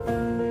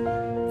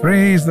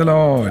Praise the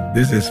Lord.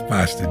 This is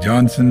Pastor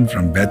Johnson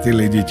from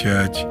Bethel AG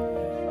Church.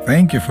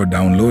 Thank you for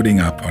downloading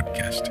our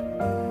podcast.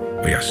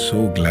 We are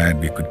so glad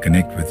we could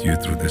connect with you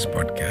through this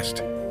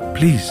podcast.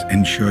 Please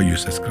ensure you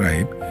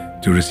subscribe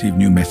to receive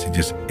new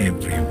messages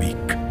every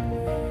week.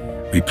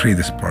 We pray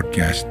this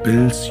podcast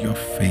builds your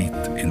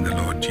faith in the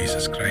Lord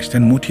Jesus Christ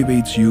and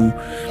motivates you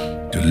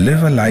to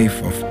live a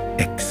life of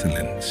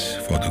excellence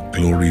for the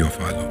glory of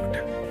our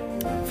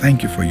Lord.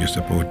 Thank you for your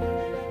support.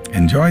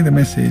 Enjoy the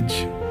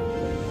message.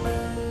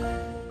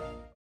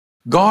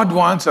 God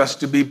wants us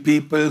to be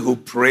people who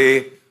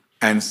pray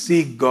and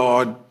seek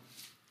God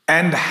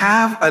and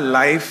have a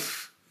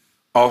life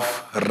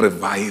of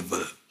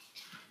revival.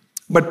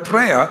 But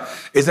prayer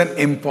is an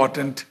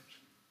important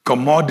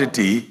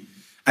commodity,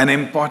 an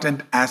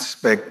important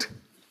aspect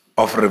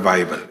of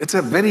revival. It's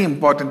a very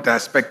important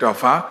aspect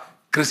of our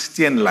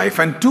Christian life.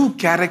 And two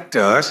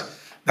characters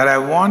that I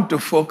want to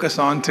focus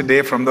on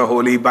today from the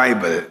Holy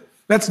Bible.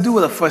 Let's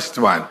do the first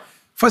one.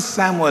 1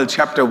 Samuel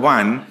chapter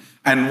 1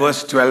 and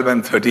verse 12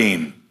 and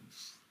 13.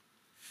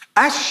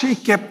 As she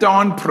kept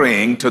on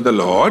praying to the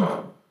Lord,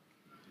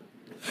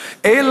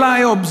 Eli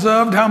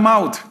observed her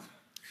mouth.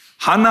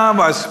 Hannah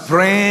was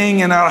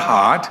praying in her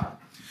heart,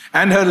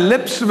 and her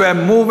lips were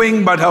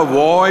moving, but her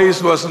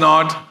voice was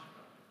not.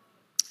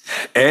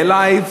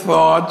 Eli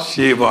thought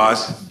she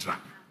was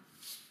drunk.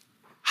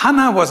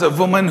 Hannah was a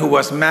woman who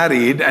was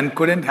married and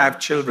couldn't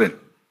have children.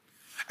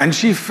 And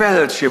she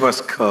felt she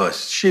was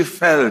cursed. She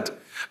felt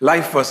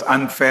life was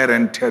unfair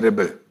and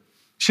terrible.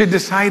 She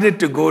decided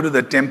to go to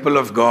the temple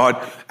of God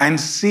and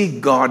seek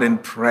God in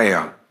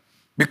prayer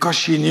because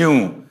she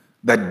knew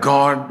that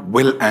God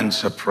will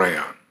answer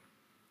prayer.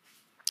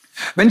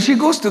 When she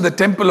goes to the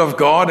temple of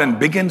God and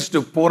begins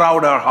to pour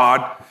out her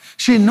heart,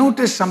 she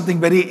noticed something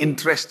very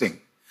interesting.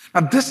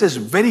 Now, this is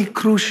very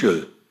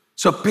crucial,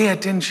 so pay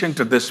attention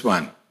to this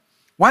one.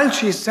 While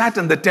she sat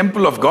in the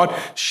temple of God,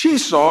 she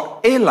saw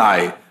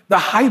Eli, the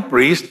high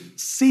priest,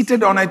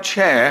 seated on a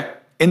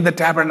chair in the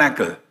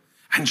tabernacle.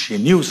 And she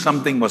knew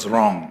something was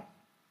wrong.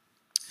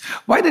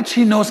 Why did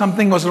she know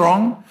something was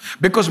wrong?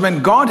 Because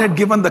when God had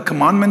given the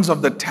commandments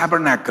of the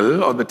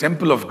tabernacle or the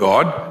temple of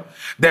God,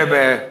 there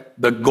were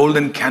the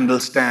golden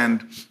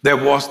candlestand, there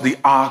was the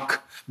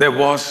ark, there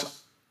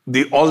was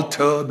the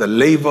altar, the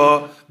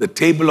laver, the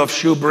table of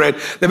shewbread.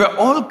 There were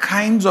all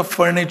kinds of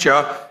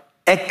furniture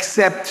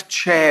except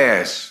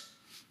chairs.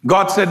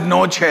 God said,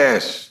 no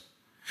chairs.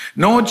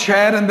 No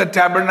chair in the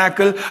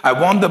tabernacle. I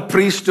want the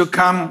priest to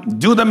come,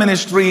 do the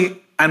ministry,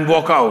 and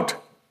walk out.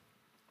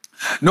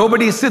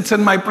 Nobody sits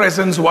in my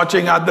presence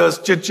watching others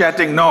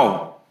chit-chatting.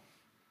 No.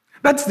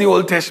 That's the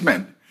Old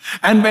Testament.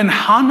 And when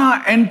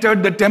Hannah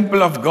entered the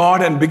temple of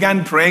God and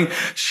began praying,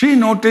 she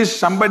noticed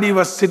somebody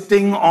was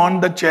sitting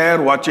on the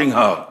chair watching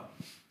her.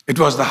 It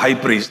was the high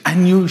priest.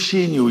 And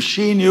she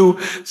knew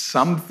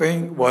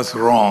something was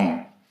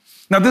wrong.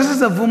 Now, this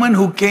is a woman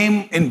who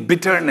came in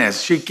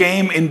bitterness. She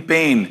came in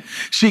pain.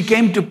 She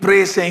came to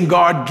pray saying,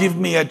 God, give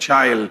me a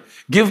child.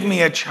 Give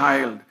me a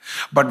child.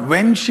 But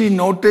when she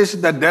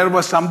noticed that there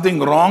was something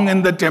wrong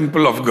in the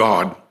temple of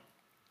God,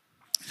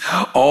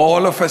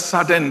 all of a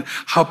sudden,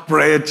 her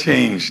prayer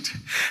changed.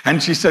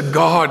 And she said,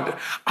 God,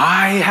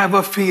 I have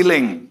a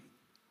feeling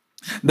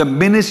the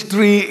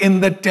ministry in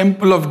the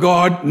temple of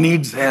God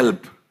needs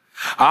help.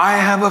 I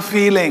have a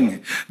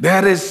feeling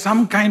there is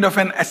some kind of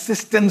an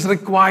assistance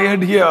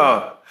required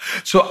here.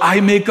 So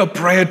I make a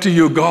prayer to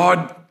you,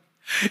 God,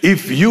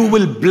 if you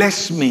will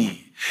bless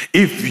me,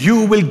 if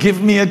you will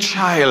give me a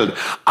child,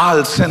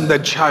 I'll send the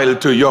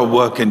child to your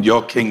work and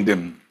your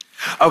kingdom.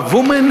 A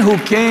woman who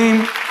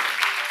came,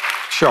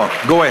 sure,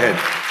 go ahead.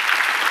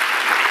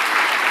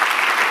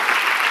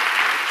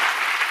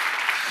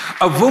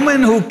 A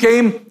woman who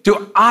came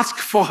to ask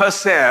for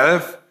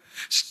herself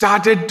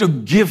started to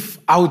give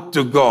out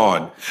to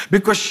God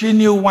because she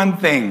knew one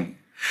thing,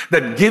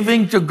 that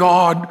giving to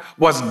God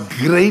was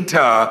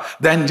greater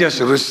than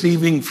just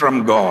receiving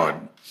from God.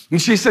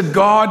 And she said,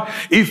 God,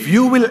 if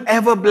you will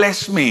ever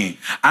bless me,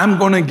 I'm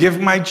going to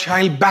give my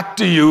child back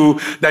to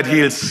you, that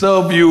he'll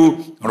serve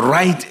you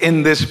right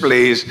in this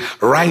place,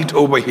 right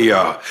over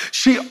here.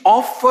 She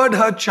offered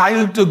her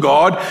child to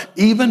God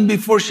even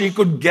before she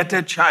could get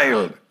a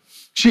child.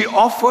 She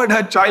offered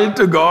her child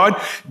to God,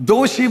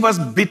 though she was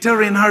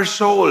bitter in her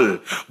soul.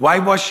 Why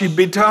was she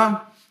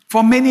bitter?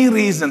 For many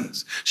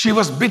reasons. She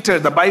was bitter.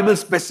 The Bible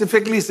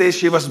specifically says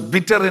she was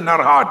bitter in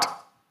her heart.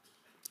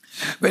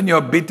 When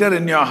you're bitter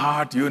in your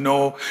heart, you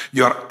know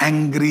you're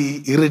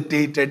angry,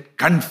 irritated,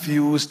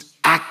 confused,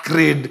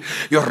 acrid.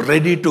 You're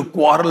ready to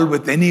quarrel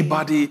with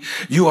anybody.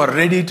 You are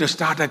ready to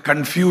start a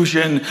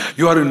confusion.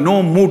 You are in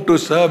no mood to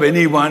serve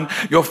anyone.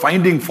 You're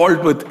finding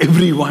fault with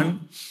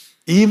everyone.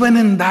 Even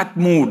in that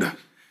mood,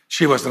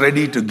 she was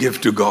ready to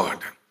give to God.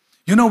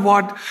 You know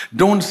what?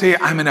 Don't say,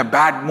 I'm in a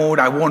bad mood,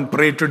 I won't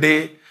pray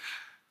today.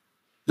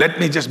 Let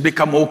me just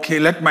become okay,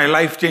 let my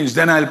life change,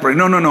 then I'll pray.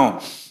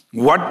 No.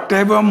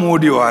 Whatever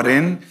mood you are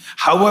in,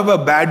 however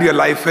bad your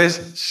life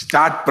is,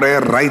 start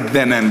prayer right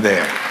then and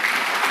there.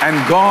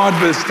 And God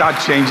will start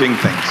changing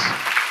things.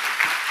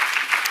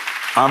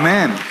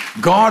 Amen.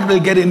 God will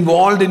get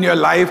involved in your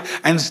life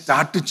and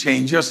start to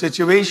change your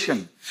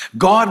situation.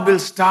 God will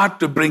start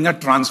to bring a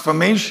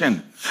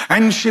transformation.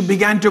 And she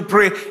began to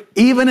pray,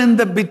 even in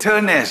the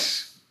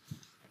bitterness,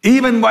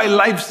 even while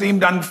life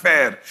seemed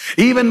unfair,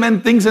 even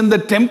when things in the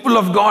temple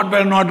of God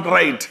were not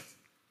right.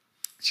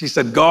 She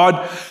said,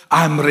 God,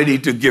 I'm ready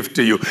to give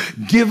to you.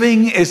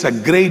 Giving is a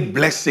great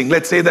blessing.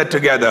 Let's say that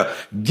together.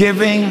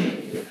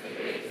 Giving.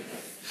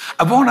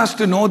 I want us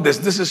to know this.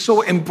 This is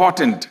so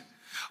important.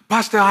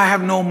 Pastor, I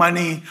have no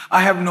money.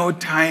 I have no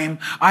time.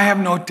 I have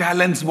no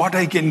talents. What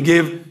I can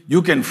give,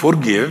 you can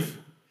forgive.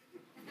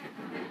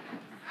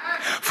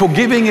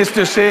 Forgiving is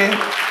to say,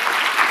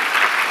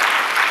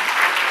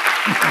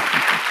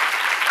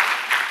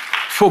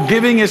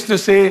 forgiving is to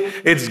say,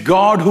 it's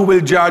God who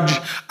will judge.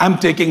 I'm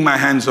taking my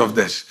hands off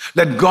this.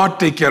 Let God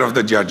take care of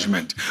the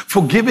judgment.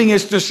 Forgiving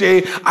is to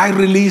say, I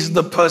release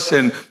the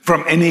person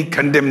from any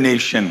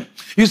condemnation.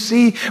 You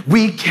see,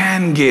 we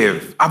can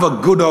give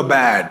our good or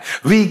bad.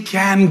 We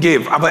can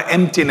give our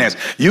emptiness.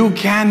 You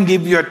can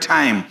give your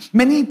time.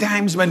 Many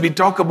times when we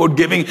talk about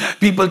giving,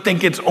 people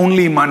think it's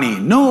only money.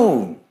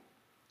 No.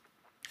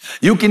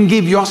 You can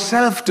give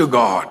yourself to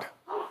God.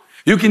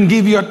 You can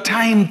give your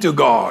time to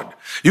God.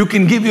 You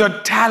can give your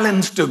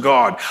talents to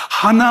God.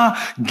 Hannah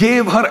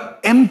gave her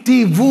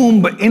empty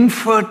womb,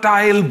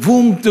 infertile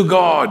womb to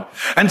God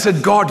and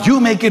said, God,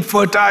 you make it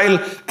fertile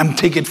and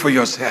take it for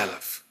yourself.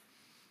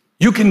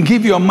 You can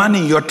give your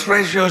money, your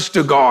treasures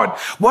to God.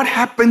 What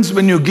happens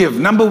when you give?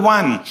 Number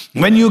one,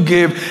 when you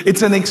give,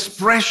 it's an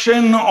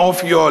expression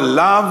of your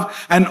love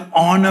and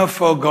honor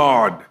for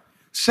God.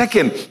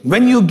 Second,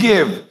 when you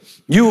give,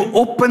 you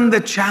open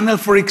the channel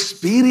for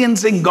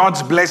experiencing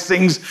God's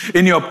blessings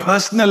in your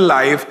personal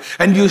life,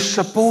 and you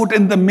support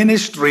in the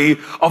ministry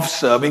of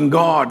serving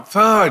God.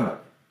 Third,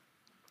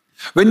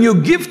 when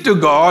you give to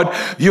God,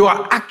 you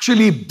are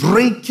actually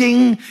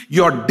breaking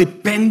your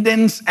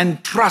dependence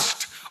and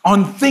trust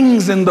on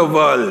things in the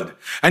world.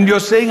 And you're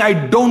saying, I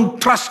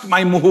don't trust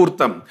my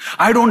muhurtam.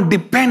 I don't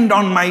depend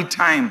on my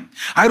time.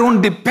 I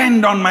don't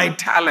depend on my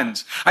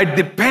talents. I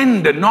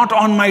depend not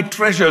on my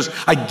treasures.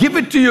 I give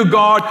it to you,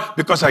 God,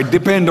 because I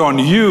depend on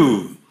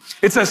you.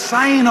 It's a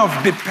sign of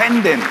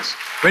dependence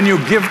when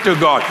you give to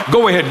God.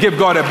 Go ahead, give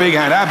God a big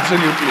hand.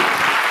 Absolutely.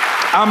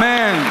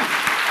 Amen.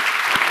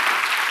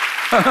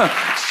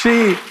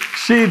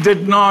 She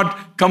did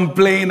not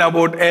complain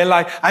about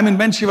Eli. I mean,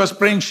 when she was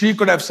praying, she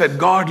could have said,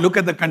 God, look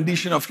at the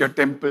condition of your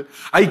temple.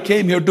 I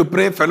came here to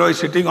pray. Fellow is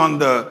sitting on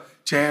the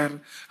chair.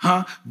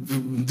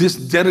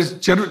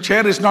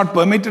 Chair is not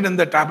permitted in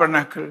the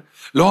tabernacle.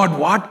 Lord,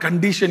 what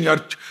condition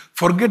you're...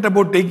 Forget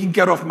about taking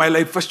care of my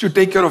life. First you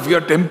take care of your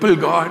temple,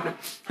 God.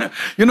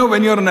 You know,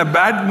 when you're in a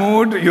bad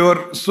mood,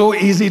 you're so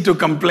easy to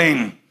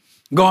complain.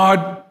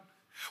 God,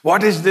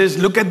 what is this?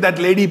 Look at that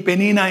lady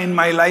Penina in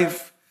my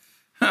life.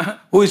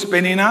 Who is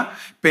Penina?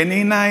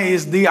 Penina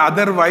is the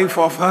other wife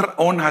of her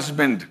own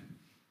husband.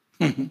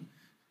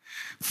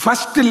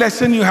 First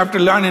lesson you have to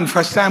learn in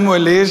 1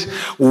 Samuel is,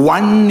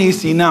 one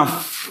is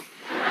enough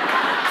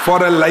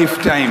for a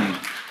lifetime.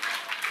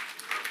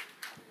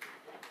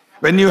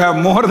 When you have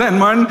more than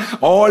one,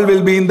 all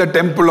will be in the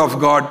temple of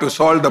God to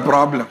solve the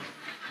problem.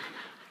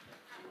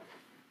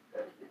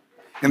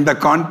 In the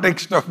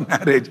context of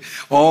marriage,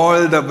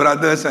 all the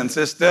brothers and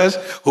sisters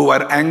who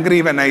were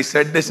angry when I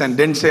said this and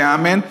didn't say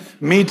amen,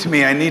 meet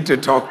me, I need to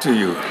talk to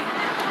you.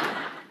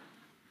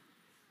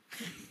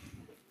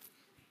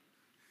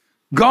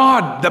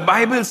 God, the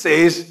Bible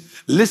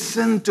says,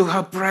 listen to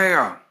her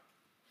prayer.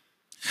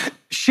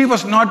 She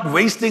was not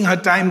wasting her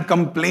time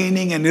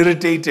complaining and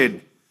irritated.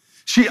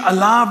 She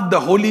allowed the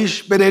Holy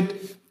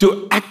Spirit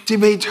to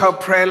activate her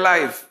prayer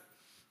life.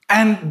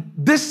 And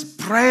these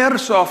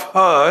prayers of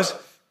hers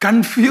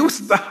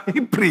confused the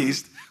high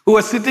priest who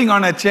was sitting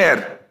on a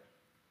chair.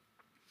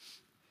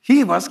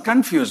 He was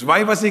confused.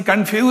 Why was he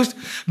confused?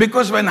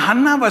 Because when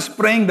Hannah was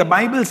praying, the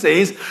Bible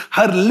says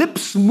her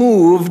lips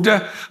moved,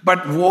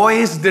 but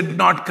voice did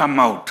not come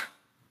out.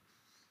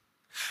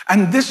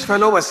 And this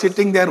fellow was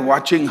sitting there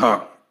watching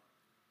her.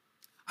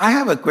 I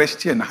have a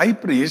question. High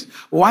priest,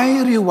 why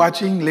are you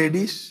watching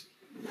ladies?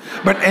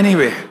 But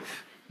anyway,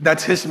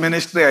 that's his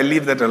ministry. I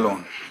leave that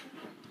alone.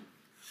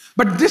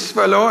 But this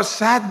fellow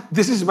sat,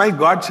 this is why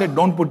God said,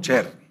 don't put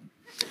chair.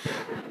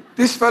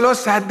 This fellow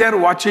sat there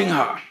watching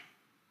her.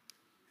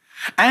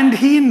 And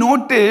he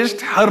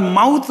noticed her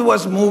mouth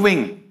was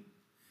moving.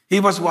 He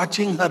was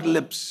watching her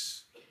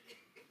lips.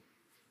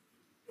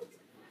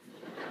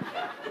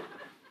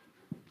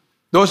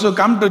 Those who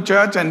come to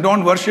church and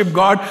don't worship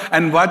God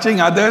and watching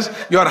others,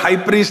 your high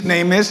priest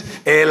name is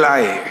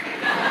Eli.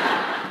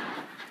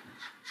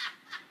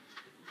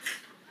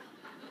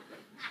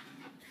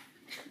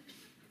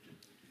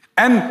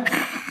 And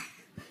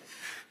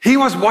he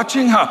was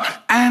watching her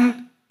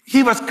and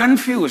he was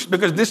confused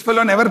because this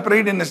fellow never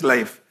prayed in his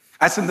life,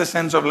 as in the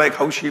sense of like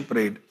how she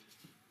prayed.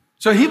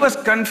 So he was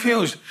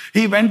confused.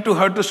 He went to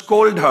her to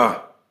scold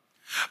her.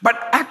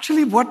 But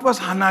actually, what was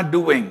Hannah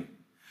doing?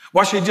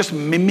 Was she just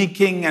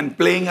mimicking and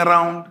playing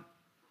around?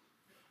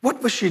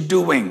 What was she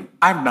doing?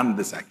 I've done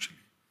this actually.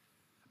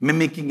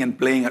 mimicking and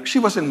playing. She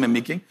wasn't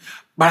mimicking,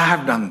 but I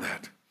have done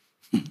that.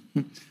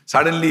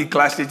 Suddenly,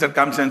 class teacher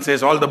comes and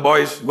says, all the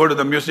boys go to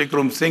the music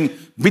room, sing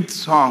which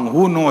song,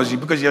 who knows?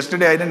 Because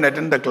yesterday I didn't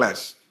attend the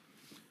class.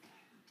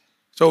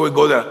 So we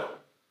go there.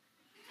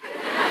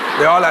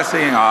 They all are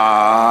singing,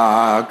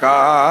 Akash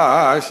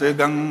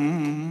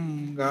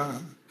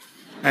Ganga.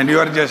 And you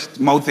are just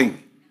mouthing.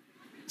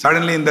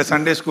 Suddenly in the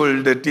Sunday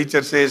school, the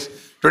teacher says,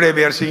 today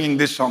we are singing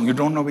this song. You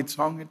don't know which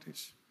song it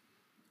is.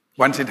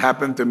 Once it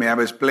happened to me, I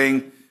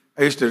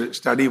used to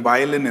study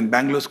violin in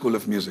Bangalore School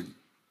of Music.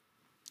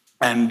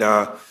 And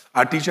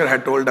our teacher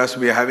had told us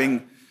we are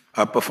having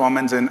a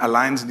performance in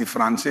Alliance de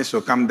France, so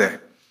come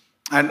there.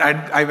 And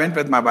I went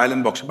with my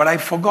violin box, but I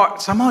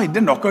forgot. Somehow it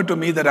didn't occur to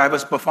me that I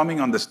was performing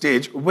on the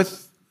stage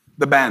with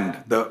the band,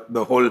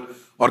 the whole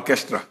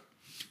orchestra.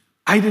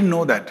 I didn't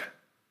know that.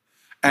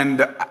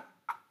 And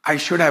I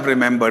should have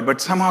remembered,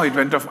 but somehow it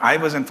went off. I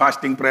was in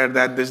fasting prayer,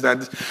 this.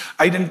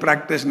 I didn't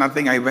practice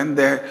nothing. I went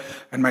there,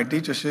 and my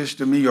teacher says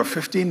to me, you're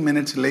 15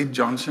 minutes late,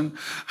 Johnson.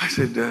 I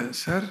said,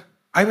 sir,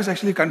 I was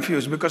actually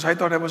confused because I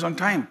thought I was on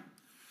time.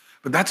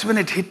 But that's when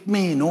it hit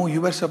me. No,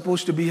 you were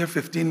supposed to be here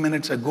 15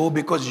 minutes ago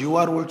because you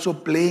are also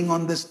playing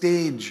on the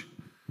stage.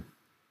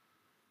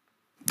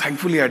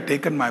 Thankfully, I'd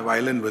taken my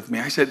violin with me.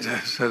 I said,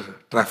 sir,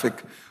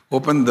 traffic,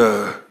 opened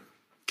the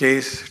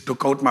case,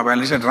 took out my violin.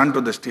 He said, run to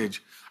the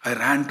stage. I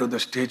ran to the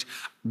stage.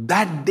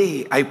 That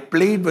day, I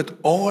played with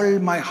all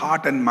my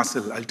heart and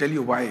muscle. I'll tell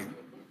you why.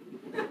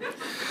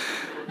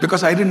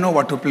 Because I didn't know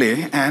what to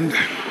play, and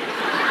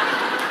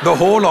the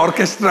whole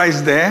orchestra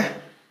is there.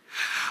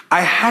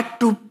 I had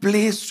to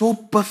play so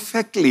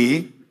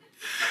perfectly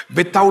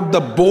without the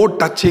bow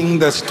touching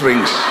the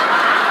strings.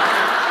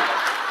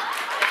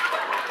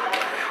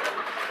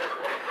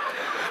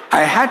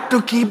 I had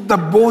to keep the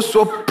bow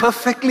so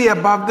perfectly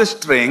above the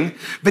string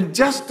with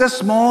just a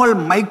small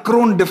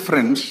micron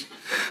difference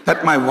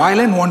that my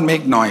violin won't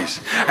make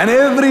noise. And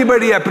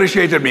everybody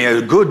appreciated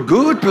me.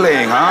 Good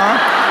playing, huh?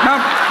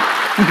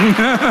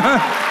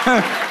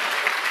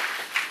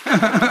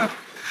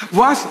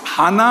 Was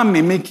Hannah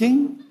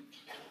mimicking?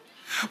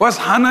 Was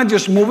Hannah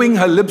just moving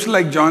her lips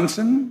like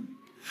Johnson?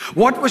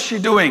 What was she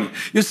doing?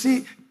 You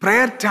see,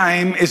 prayer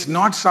time is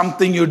not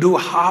something you do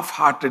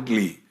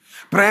half-heartedly.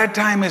 Prayer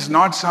time is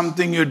not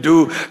something you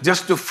do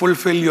just to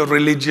fulfill your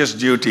religious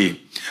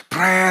duty.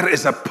 Prayer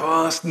is a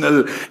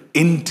personal,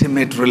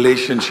 intimate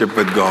relationship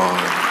with God.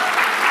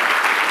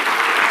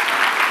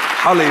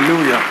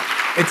 Hallelujah.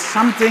 It's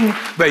something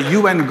where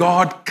you and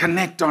God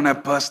connect on a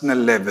personal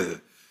level.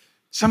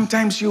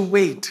 Sometimes you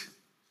wait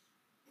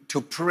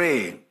to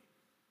pray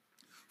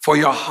for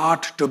your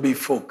heart to be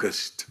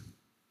focused.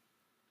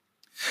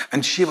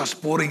 And she was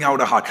pouring out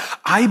her heart.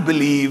 I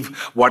believe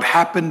what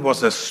happened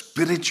was a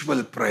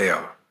spiritual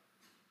prayer.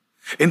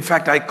 In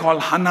fact, I call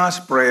Hannah's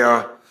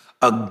prayer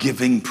a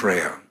giving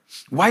prayer.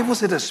 Why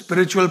was it a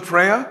spiritual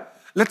prayer?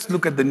 Let's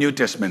look at the New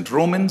Testament,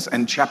 Romans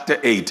and chapter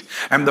 8.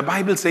 And the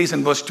Bible says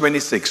in verse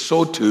 26,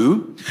 so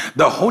too,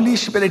 the Holy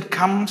Spirit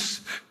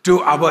comes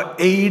to our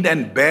aid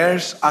and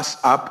bears us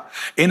up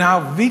in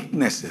our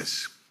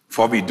weaknesses.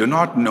 For we do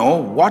not know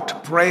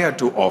what prayer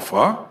to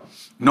offer,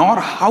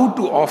 nor how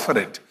to offer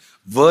it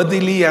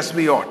worthily as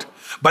we ought.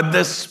 But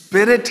the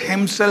Spirit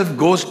Himself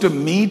goes to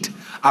meet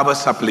our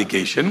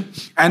supplication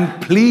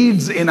and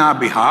pleads in our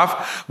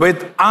behalf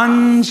with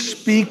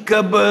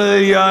unspeakable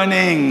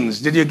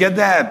yearnings. Did you get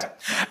that?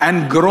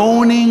 And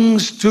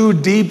groanings too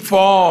deep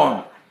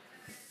for.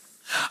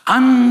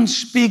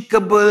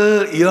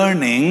 Unspeakable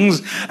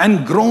yearnings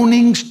and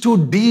groanings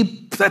too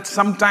deep that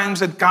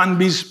sometimes it can't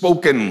be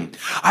spoken.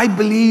 I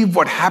believe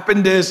what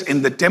happened is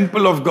in the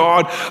temple of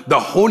God, the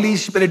Holy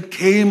Spirit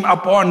came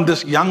upon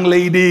this young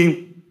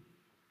lady.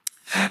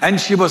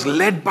 And she was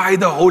led by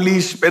the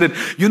Holy Spirit.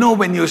 You know,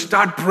 when you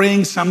start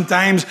praying,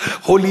 sometimes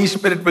Holy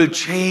Spirit will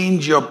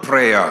change your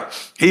prayer.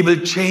 He will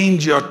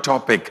change your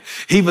topic.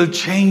 He will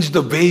change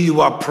the way you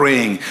are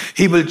praying.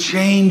 He will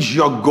change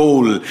your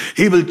goal.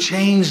 He will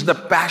change the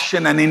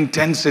passion and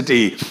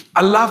intensity.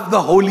 Allow the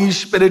Holy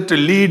Spirit to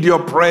lead your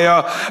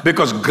prayer,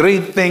 because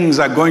great things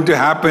are going to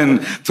happen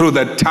through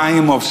the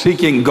time of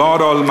seeking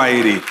God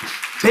Almighty.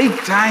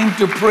 Take time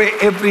to pray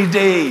every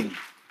day.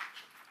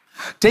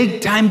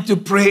 Take time to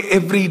pray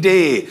every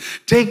day.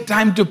 Take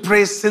time to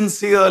pray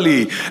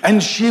sincerely.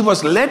 And she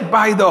was led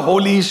by the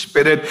Holy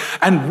Spirit.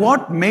 And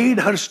what made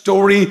her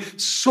story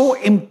so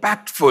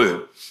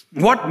impactful,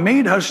 what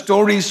made her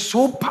story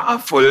so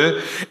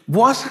powerful,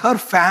 was her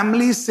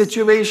family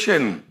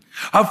situation.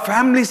 Her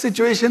family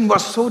situation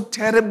was so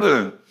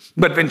terrible.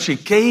 But when she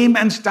came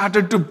and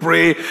started to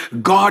pray,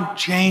 God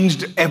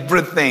changed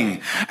everything.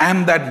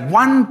 And that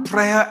one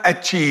prayer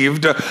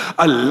achieved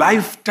a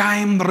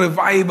lifetime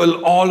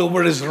revival all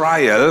over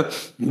Israel,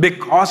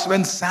 because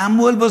when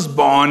Samuel was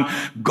born,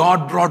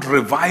 God brought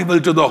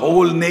revival to the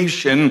whole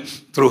nation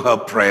through her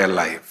prayer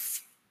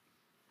life.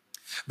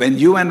 When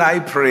you and I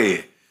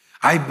pray,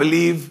 I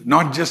believe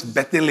not just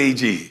Bethel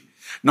AG,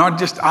 not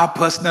just our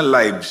personal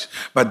lives,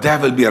 but there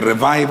will be a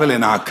revival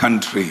in our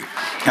country.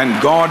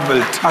 And God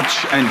will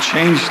touch and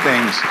change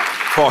things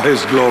for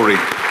His glory.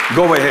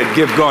 Go ahead,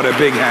 give God a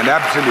big hand.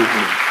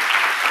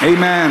 Absolutely.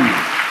 Amen.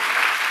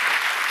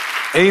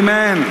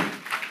 Amen.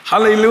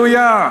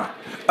 Hallelujah.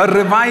 A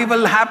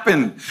revival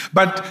happened.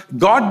 But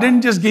God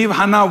didn't just give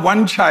Hannah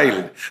one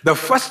child. The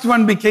first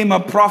one became a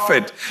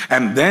prophet.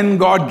 And then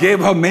God gave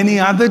her many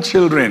other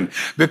children.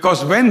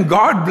 Because when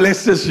God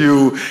blesses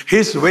you,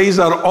 His ways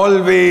are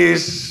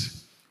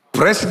always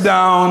pressed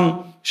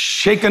down,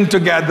 shaken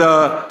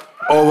together,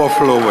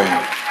 overflowing.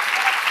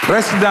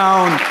 Pressed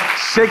down,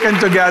 shaken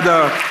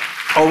together,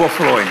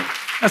 overflowing.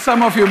 Now,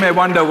 some of you may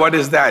wonder, what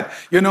is that?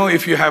 You know,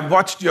 if you have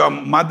watched your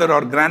mother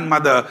or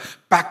grandmother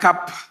pack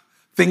up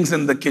things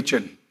in the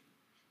kitchen,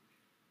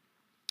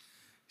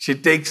 she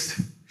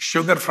takes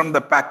sugar from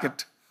the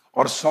packet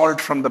or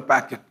salt from the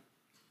packet,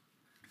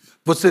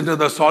 puts it into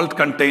the salt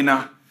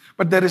container,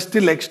 but there is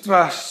still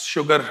extra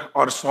sugar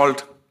or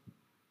salt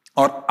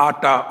or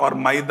atta or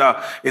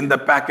maida in the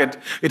packet.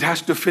 It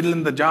has to fill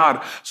in the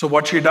jar. So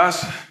what she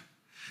does,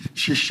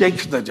 she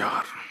shakes the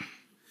jar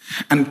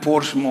and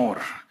pours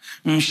more.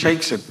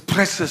 Shakes it,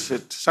 presses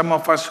it. Some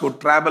of us who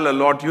travel a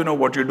lot, you know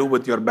what you do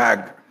with your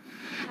bag.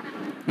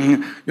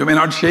 You may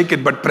not shake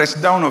it, but press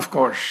down, of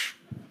course.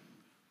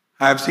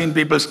 I have seen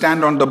people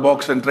stand on the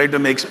box and try to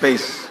make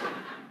space.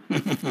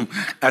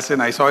 As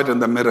in, I saw it in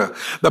the mirror.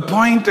 The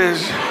point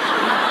is,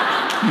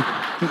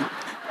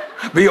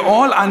 we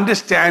all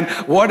understand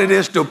what it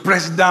is to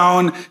press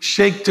down,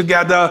 shake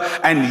together,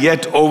 and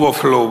yet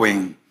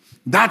overflowing.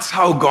 That's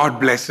how God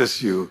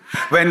blesses you.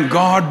 When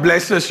God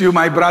blesses you,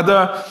 my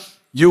brother,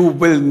 you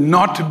will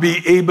not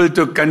be able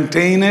to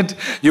contain it.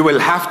 You will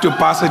have to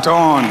pass it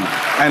on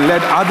and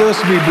let others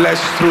be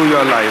blessed through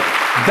your life.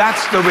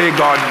 That's the way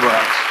God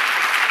works.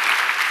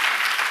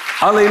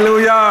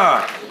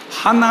 Hallelujah.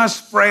 Hannah's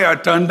prayer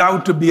turned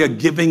out to be a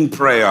giving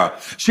prayer.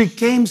 She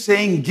came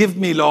saying, give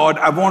me, Lord.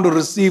 I want to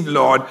receive,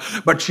 Lord.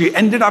 But she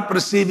ended up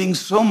receiving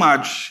so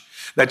much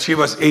that she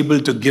was able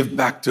to give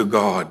back to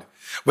God.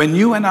 When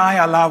you and I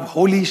allow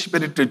Holy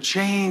Spirit to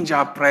change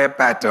our prayer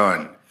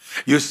pattern,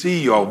 you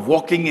see, you're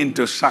walking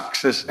into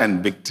success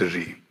and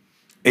victory.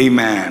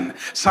 Amen.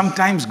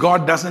 Sometimes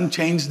God doesn't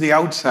change the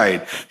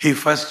outside. He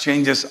first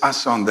changes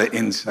us on the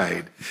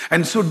inside.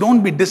 And so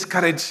don't be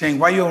discouraged saying,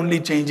 why are you only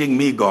changing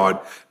me,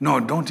 God? No,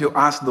 don't you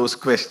ask those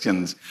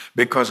questions,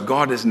 because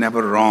God is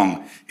never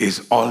wrong.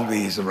 He's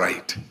always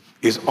right.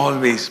 He's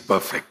always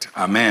perfect.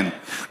 Amen.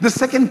 The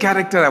second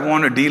character I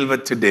want to deal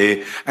with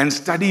today and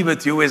study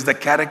with you is the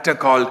character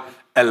called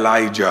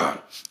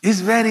Elijah.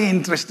 He's a very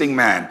interesting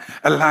man,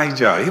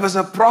 Elijah. He was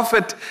a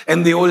prophet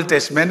in the Old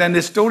Testament, and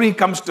his story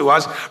comes to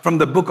us from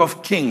the book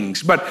of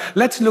Kings. But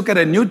let's look at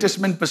a New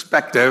Testament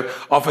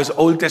perspective of his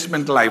Old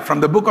Testament life from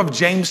the book of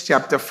James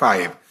chapter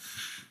 5.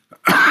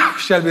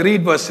 Shall we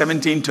read verse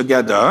 17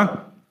 together?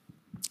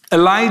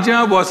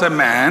 Elijah was a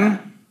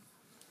man.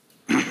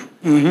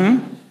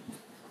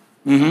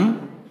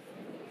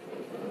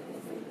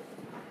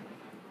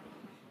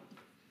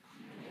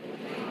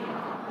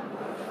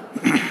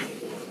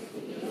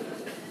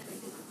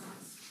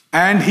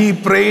 And he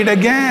prayed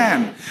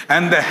again,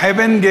 and the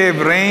heaven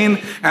gave rain,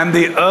 and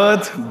the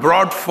earth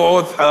brought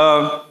forth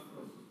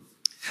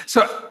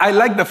So I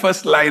like the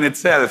first line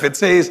itself. It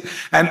says,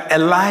 and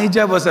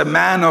Elijah was a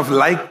man of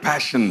like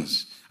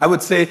passions. I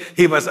would say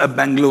he was a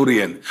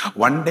Bangalorean.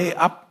 One day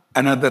up,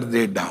 another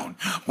day down.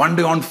 One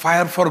day on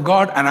fire for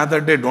God,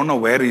 another day don't know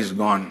where he's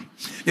gone.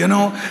 You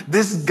know,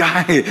 this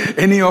guy,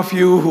 any of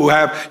you who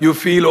you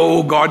feel,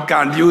 oh, God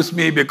can't use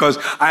me because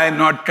I am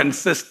not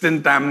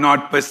consistent, I'm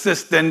not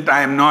persistent,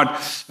 I'm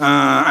not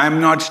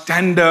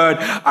standard,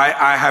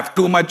 I have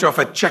too much of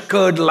a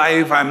checkered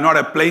life, I'm not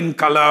a plain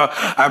color,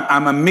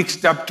 I'm a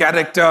mixed up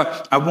character.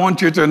 I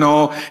want you to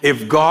know,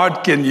 if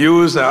God can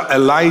use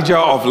Elijah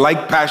of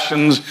like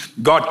passions,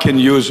 God can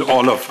use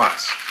all of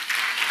us.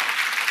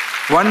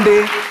 One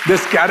day,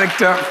 this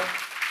character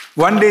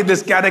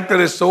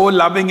is so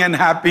loving and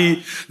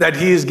happy that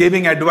he is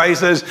giving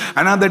advices.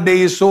 Another day,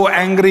 he is so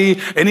angry.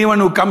 Anyone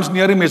who comes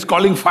near him is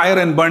calling fire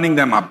and burning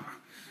them up.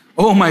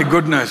 Oh my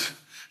goodness.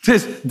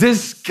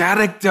 This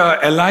character,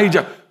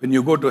 Elijah, when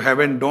you go to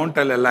heaven, don't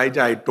tell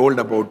Elijah I told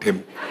about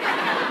him.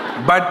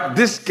 But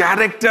this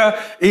character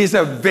is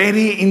a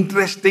very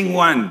interesting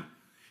one.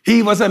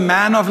 He was a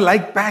man of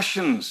like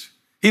passions.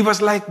 He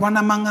was like one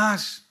among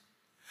us.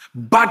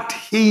 But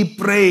he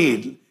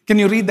prayed. Can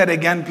you read that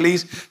again,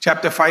 please?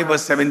 Chapter 5,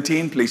 verse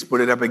 17. Please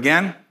put it up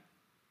again.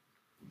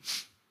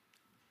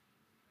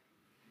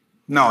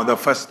 No, the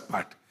first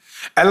part.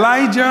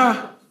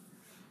 Elijah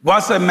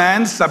was a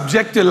man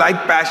subject to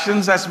like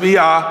passions as we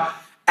are.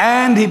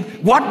 And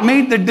what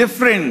made the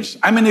difference?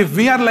 I mean, if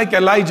we are like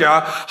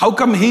Elijah, how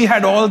come he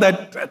had all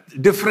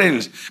that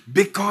difference?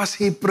 Because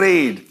he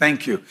prayed.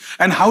 Thank you.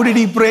 And how did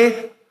he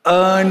pray?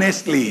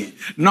 Earnestly,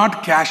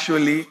 not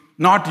casually,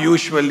 not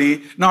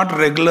usually, not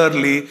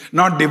regularly,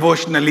 not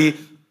devotionally,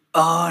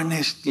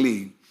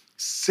 earnestly,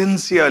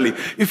 sincerely.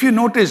 If you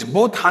notice,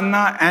 both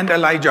Hannah and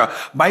Elijah,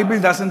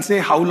 Bible doesn't say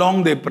how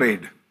long they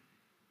prayed.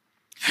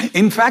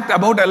 In fact,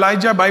 about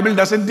Elijah, Bible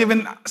doesn't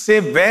even say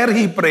where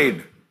he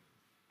prayed.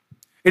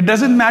 It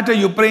doesn't matter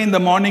you pray in the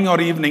morning or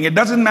evening. It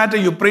doesn't matter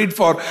you prayed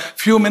for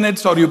few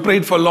minutes or you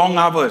prayed for long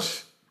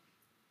hours.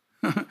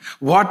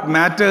 What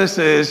matters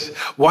is,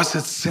 was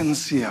it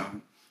sincere?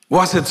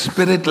 Was it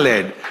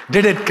spirit-led?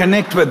 Did it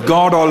connect with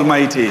God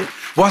Almighty?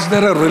 Was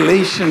there a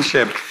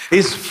relationship?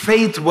 Is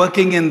faith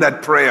working in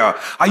that prayer?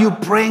 Are you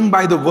praying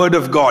by the word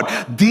of God?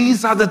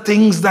 These are the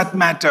things that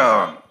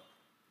matter.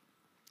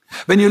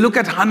 When you look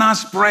at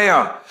Hannah's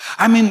prayer,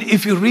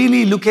 if you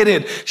really look at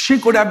it, she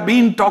could have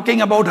been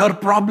talking about her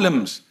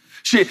problems.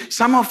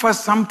 Some of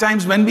us,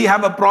 sometimes when we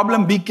have a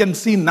problem, we can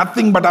see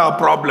nothing but our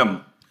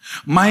problem.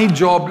 My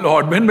job,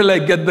 Lord, when will I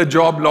get the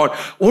job, Lord?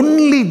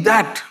 Only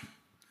that.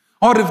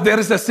 Or if there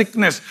is a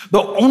sickness,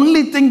 the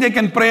only thing they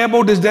can pray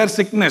about is their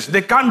sickness.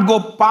 They can't go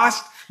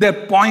past their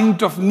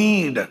point of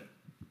need.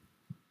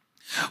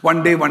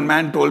 One day, one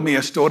man told me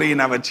a story in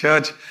our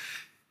church.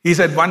 He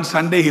said one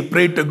Sunday he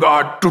prayed to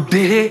God,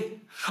 today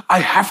I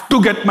have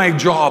to get my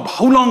job.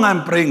 How long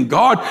I'm praying?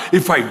 God,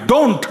 if I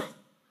don't,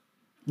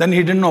 then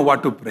he didn't know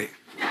what to pray.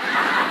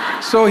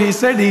 So he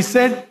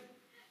said,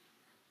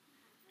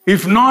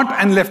 if not,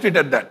 and left it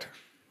at that.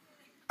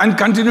 And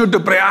continued to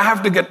pray, I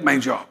have to get my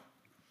job.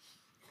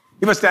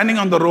 He was standing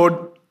on the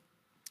road.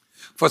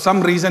 For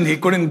some reason, he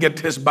couldn't get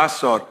his bus,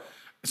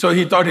 so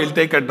he thought he'll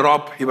take a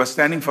drop. He was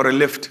standing for a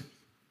lift.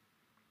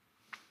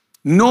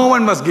 No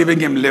one was giving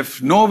him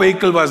lift. No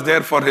vehicle was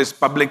there for his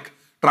public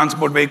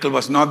transport vehicle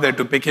was not there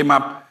to pick him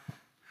up.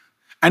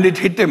 And it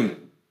hit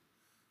him.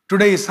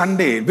 Today is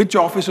Sunday. Which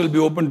office will be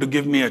open to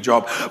give me a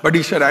job? But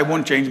he said, I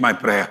won't change my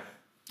prayer.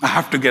 I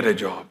have to get a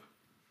job.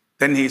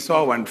 Then he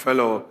saw one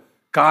fellow,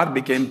 car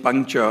became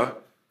puncture,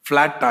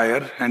 flat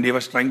tire, and he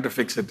was trying to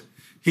fix it.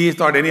 He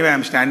thought, anyway,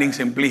 I'm standing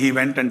simply. He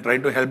went and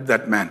tried to help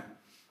that man.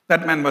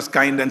 That man was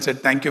kind and said,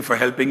 thank you for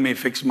helping me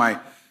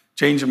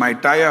change my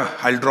tire.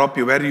 I'll drop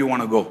you where you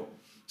want to go.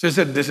 So he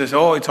said,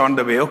 it's on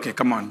the way. Okay,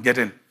 come on, get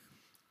in.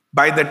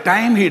 By the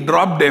time he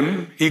dropped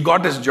him, he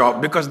got his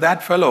job because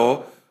that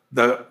fellow,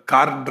 the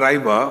car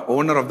driver,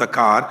 owner of the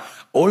car,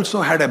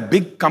 also had a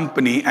big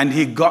company and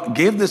he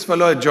gave this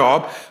fellow a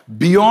job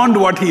beyond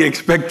what he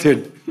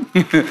expected.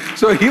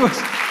 So he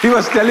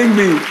was telling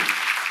me,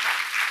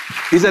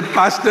 he said,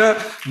 Pastor,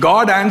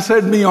 God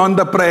answered me on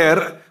the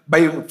prayer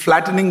by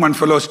flattening one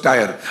fellow's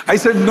tire. I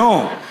said,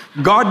 no,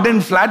 God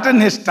didn't flatten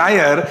his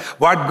tire.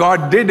 What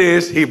God did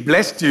is he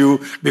blessed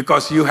you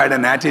because you had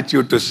an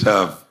attitude to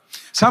serve.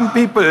 Some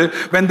people,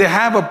 when they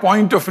have a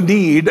point of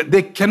need,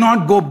 they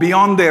cannot go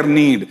beyond their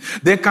need.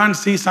 They can't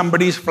see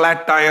somebody's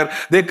flat tire.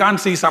 They can't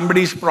see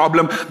somebody's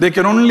problem. They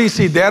can only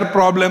see their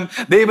problem.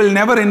 They will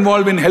never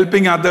involve in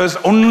helping others.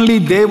 Only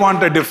they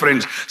want a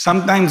difference.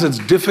 Sometimes it's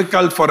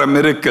difficult for a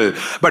miracle.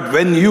 But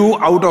when you,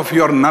 out of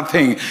your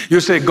nothing, you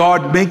say,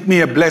 God, make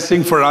me a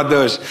blessing for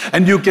others.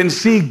 And you can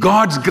see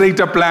God's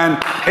greater plan.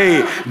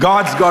 Hey,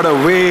 God's got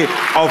a way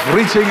of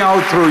reaching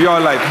out through your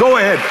life. Go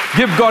ahead.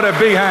 Give God a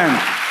big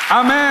hand.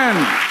 Amen.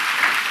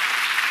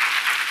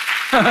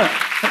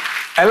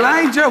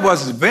 Elijah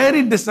was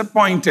very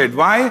disappointed.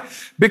 Why?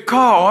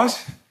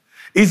 Because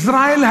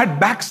Israel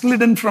had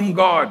backslidden from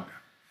God.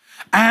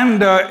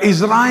 And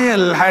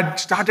Israel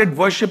had started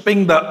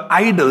worshipping the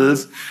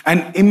idols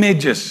and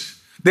images.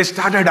 They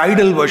started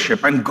idol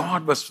worship, and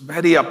God was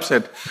very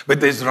upset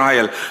with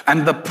Israel.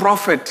 And the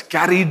prophet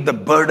carried the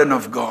burden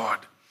of God.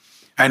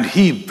 And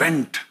he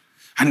went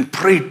and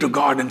prayed to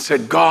God and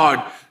said,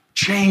 God,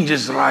 change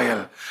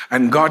Israel.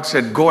 And God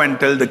said, go and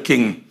tell the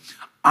king,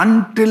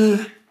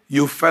 until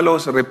you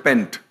fellows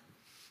repent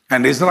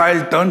and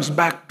Israel turns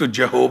back to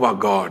Jehovah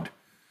God,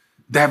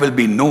 there will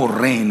be no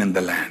rain in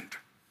the land.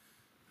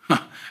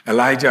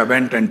 Elijah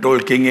went and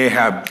told King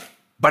Ahab,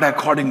 but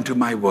according to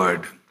my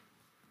word,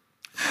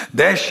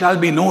 there shall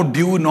be no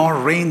dew nor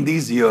rain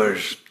these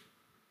years,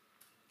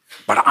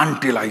 but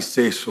until I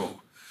say so.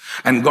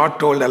 And God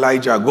told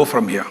Elijah, go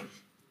from here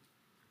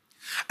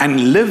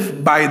and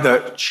live by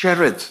the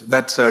Cherith.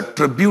 That's a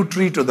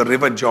tributary to the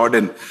river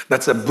Jordan.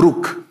 That's a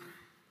brook.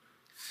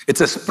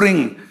 It's a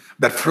spring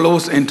that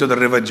flows into the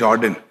river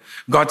Jordan.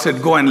 God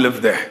said, go and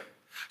live there.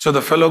 So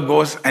the fellow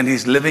goes and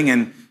he's living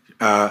in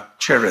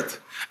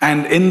Cherith.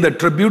 And in the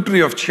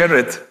tributary of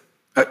Cherith,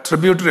 a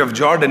tributary of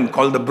Jordan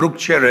called the brook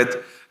Cherith,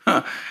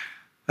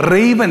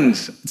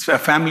 ravens, it's a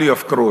family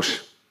of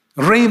crows.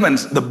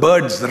 Ravens, the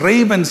birds,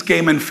 ravens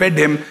came and fed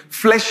him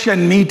flesh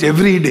and meat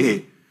every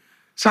day.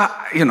 So,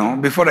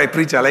 before I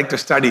preach, I like to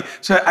study.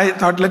 So I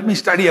thought, let me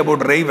study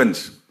about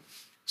ravens.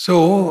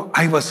 So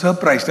I was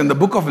surprised. In the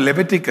book of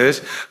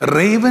Leviticus,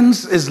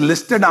 ravens is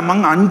listed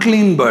among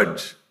unclean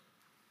birds.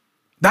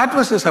 That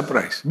was a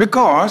surprise.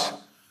 Because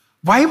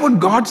why would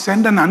God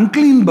send an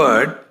unclean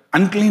bird?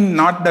 Unclean,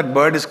 not that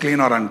bird is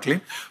clean or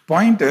unclean.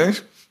 Point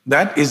is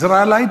that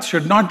Israelites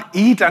should not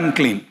eat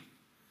unclean.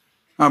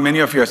 Now, many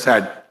of you are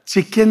sad.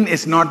 Chicken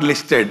is not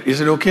listed.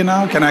 Is it okay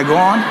now? Can I go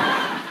on?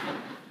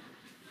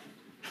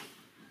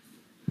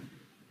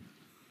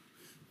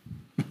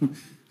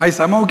 I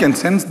somehow can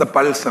sense the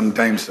pulse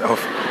sometimes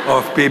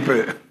of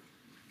people.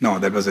 No,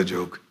 that was a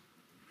joke.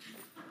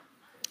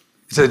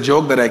 It's a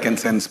joke that I can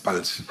sense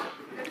pulse.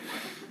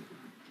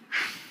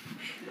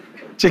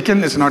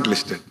 Chicken is not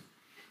listed.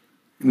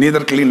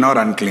 Neither clean nor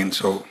unclean.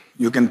 So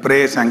you can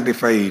pray,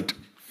 sanctify, eat.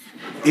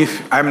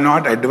 If I'm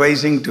not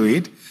advising to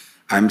eat,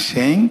 I'm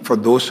saying for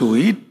those who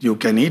eat, you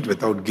can eat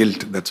without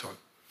guilt. That's all.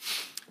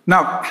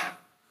 Now,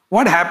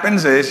 what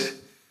happens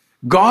is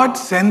God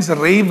sends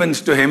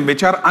ravens to him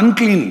which are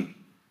unclean,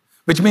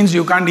 which means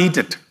you can't eat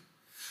it.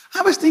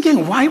 I was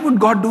thinking, why would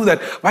God do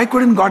that? Why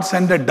couldn't God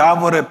send a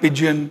dove or a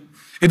pigeon?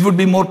 It would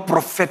be more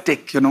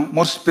prophetic,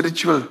 more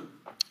spiritual,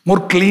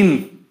 more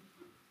clean.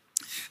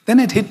 Then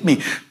it hit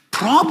me.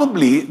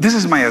 Probably, this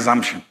is my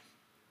assumption.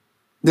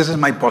 This is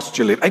my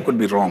postulate. I could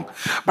be wrong.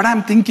 But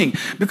I'm thinking,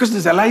 because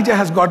this Elijah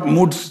has got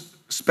mood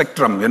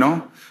spectrum,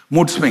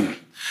 mood swing.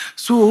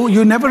 So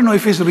you never know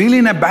if he's really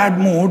in a bad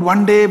mood.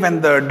 One day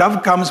when the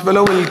dove comes,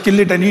 fellow will kill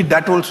it and eat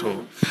that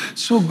also.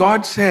 So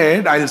God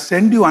said, I'll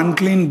send you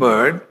unclean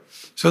bird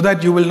so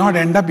that you will not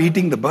end up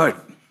eating the bird.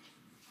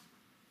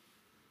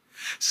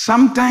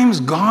 Sometimes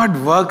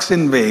God works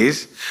in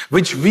ways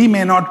which we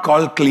may not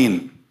call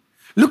clean.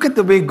 Look at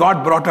the way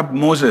God brought up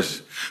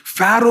Moses.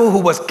 Pharaoh, who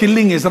was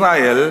killing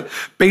Israel,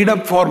 paid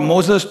up for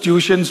Moses'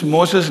 tuitions,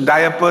 Moses'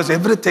 diapers,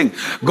 everything.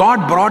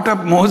 God brought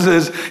up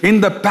Moses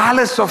in the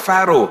palace of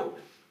Pharaoh.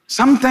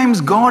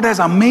 Sometimes God has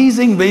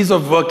amazing ways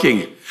of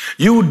working.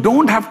 You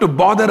don't have to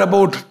bother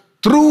about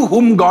through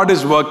whom God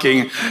is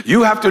working.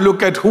 You have to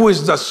look at who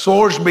is the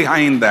source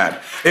behind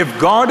that. If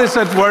God is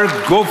at work,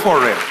 go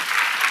for it.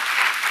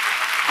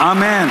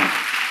 Amen.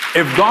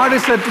 If God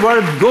is at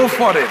work, go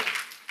for it.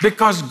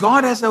 Because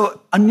God has an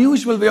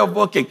unusual way of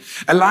working.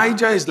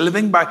 Elijah is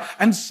living by,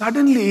 and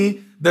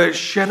suddenly the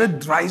Cherith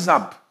dries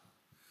up.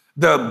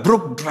 The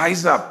brook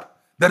dries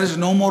up. There is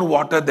no more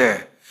water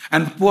there.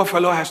 And poor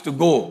fellow has to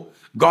go.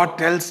 God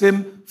tells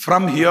him,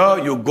 from here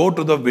you go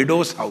to the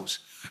widow's house.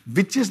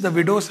 Which is the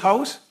widow's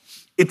house?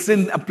 It's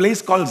in a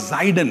place called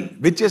Zidon.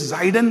 Which is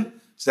Zidon?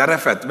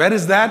 Zarephath. Where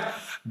is that?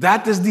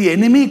 That is the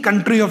enemy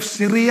country of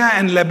Syria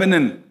and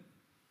Lebanon.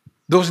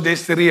 Those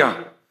days,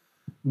 Syria.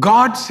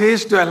 God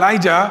says to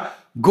Elijah,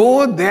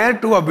 go there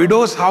to a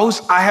widow's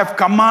house. I have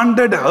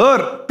commanded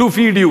her to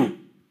feed you.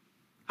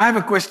 I have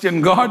a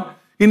question, God.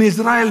 In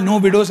Israel, no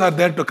widows are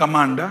there to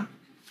command.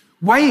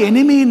 Why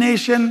enemy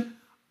nation,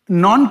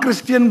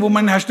 non-Christian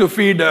woman has to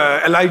feed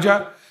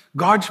Elijah?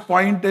 God's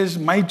point is,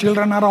 my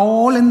children are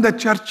all in the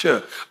church,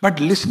 but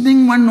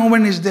listening one, no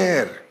one is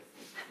there.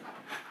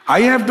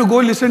 I have to go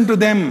listen to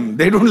them.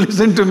 They don't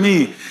listen to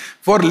me.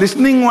 For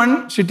listening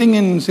one, sitting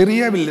in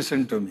Syria, will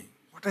listen to me.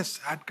 What a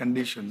sad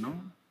condition, no?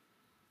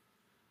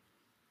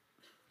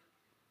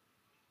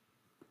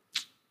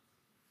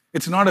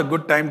 It's not a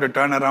good time to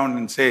turn around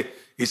and say,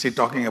 is he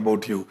talking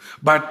about you?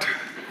 But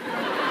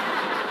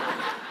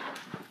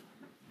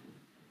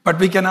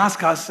we can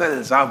ask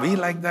ourselves, are we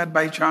like that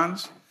by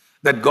chance?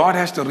 That God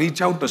has to reach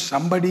out to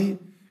somebody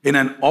in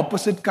an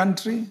opposite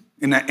country,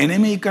 in an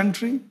enemy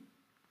country?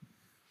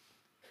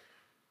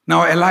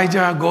 Now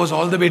Elijah goes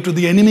all the way to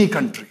the enemy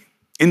country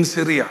in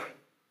Syria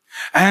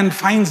and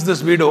finds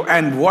this widow.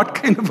 And what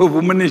kind of a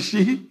woman is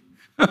she?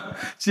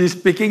 She's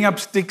picking up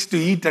sticks to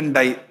eat and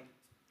die.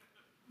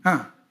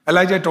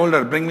 Elijah told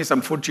her, bring me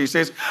some food. She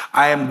says,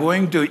 I am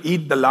going to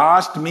eat the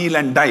last meal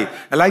and die.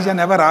 Elijah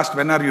never asked,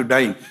 when are you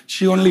dying?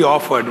 She only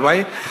offered.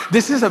 Why?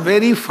 This is a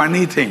very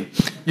funny thing.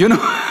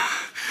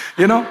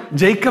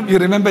 Jacob, you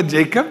remember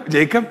Jacob?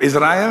 Jacob,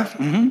 Israel,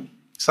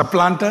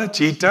 supplanter,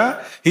 cheater.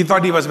 He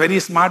thought he was very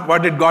smart.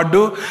 What did God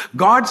do?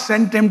 God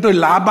sent him to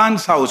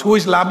Laban's house. Who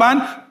is Laban?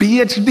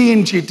 PhD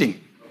in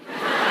cheating.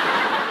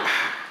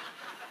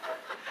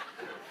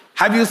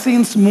 Have you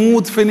seen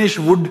smooth finish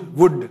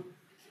wooden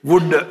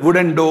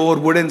door,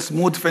 wooden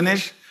smooth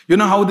finish? You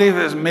know how they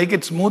make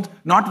it smooth?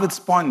 Not with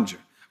sponge,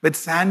 with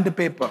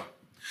sandpaper.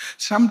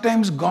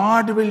 Sometimes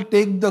God will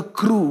take the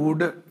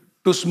crude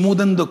to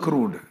smoothen the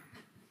crude.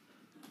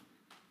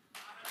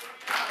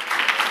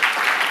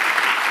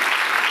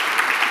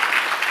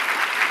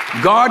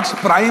 God's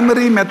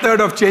primary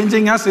method of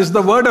changing us is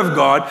the Word of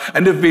God.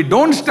 And if we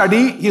don't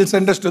study, He'll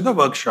send us to the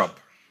workshop.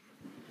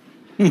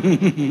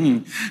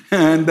 And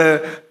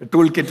the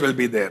toolkit will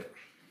be there.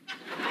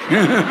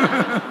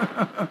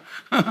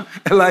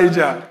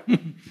 Elijah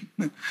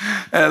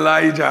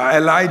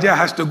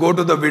has to go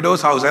to the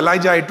widow's house.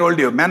 Elijah, I told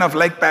you, man of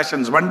like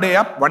passions. One day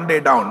up, one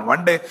day down.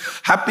 One day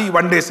happy,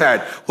 one day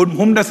sad.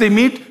 Whom does he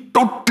meet?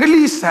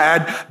 Totally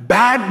sad,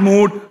 bad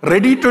mood,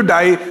 ready to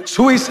die,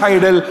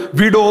 suicidal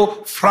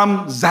widow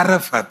from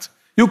Zarephath.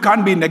 You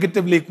can't be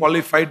negatively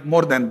qualified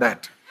more than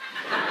that.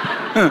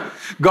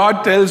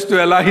 God tells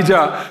to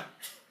Elijah,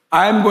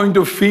 I am going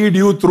to feed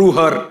you through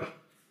her.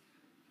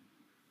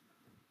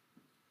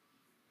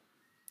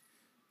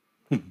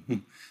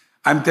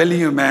 I'm telling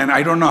you, man,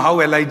 I don't know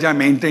how Elijah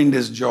maintained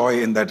his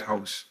joy in that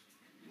house.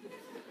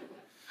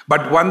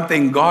 But one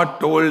thing, God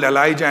told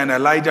Elijah, and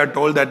Elijah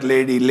told that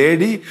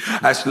lady,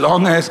 as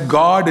long as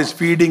God is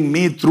feeding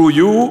me through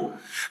you,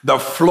 the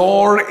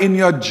floor in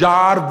your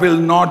jar will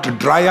not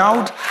dry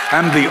out,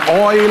 and the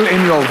oil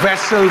in your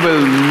vessel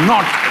will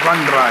not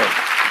run dry.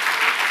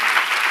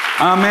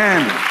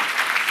 Amen.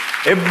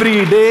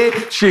 Every day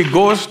she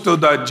goes to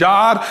the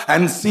jar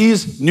and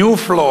sees new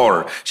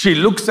flour. She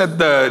looks at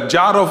the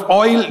jar of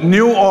oil,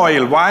 new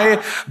oil.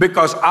 Why?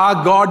 Because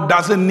our God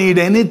doesn't need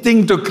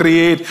anything to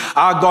create.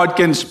 Our God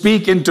can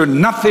speak into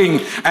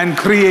nothing and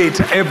create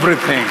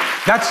everything.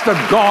 That's the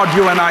God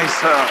you and I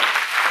serve.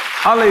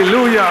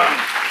 Hallelujah.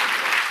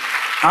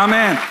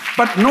 Amen.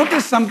 But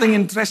notice something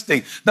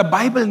interesting. The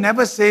Bible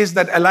never says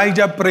that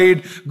Elijah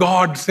prayed,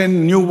 God,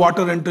 send new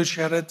water into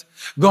Cherith.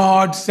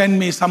 God, send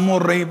me some more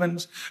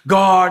ravens.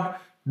 God,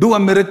 do a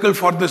miracle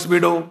for this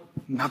widow.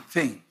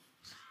 Nothing.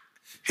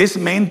 His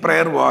main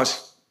prayer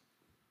was,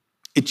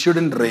 it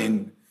shouldn't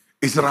rain.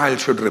 Israel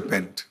should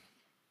repent.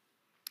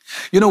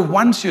 You know,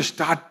 once you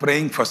start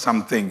praying for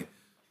something,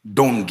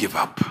 don't give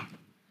up.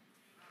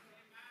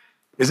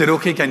 Is it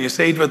okay? Can you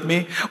say it with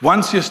me?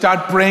 Once you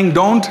start praying,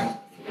 don't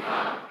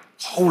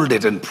hold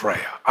it in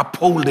prayer.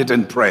 Uphold it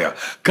in prayer.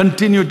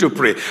 Continue to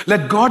pray.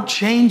 Let God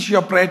change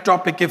your prayer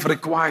topic if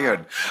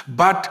required.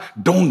 But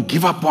don't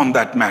give up on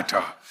that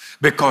matter,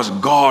 because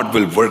God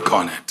will work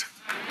on it.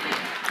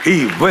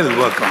 He will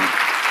work on it.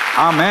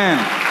 Amen.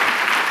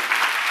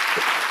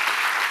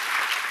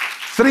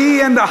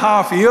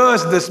 3.5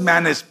 years this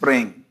man is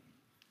praying.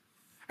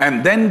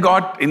 And then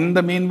God, in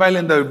the meanwhile,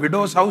 in the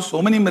widow's house,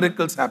 so many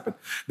miracles happened.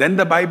 Then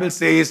the Bible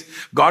says,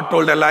 God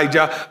told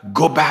Elijah,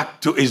 go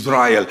back to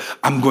Israel.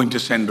 I'm going to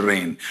send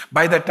rain.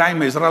 By the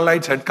time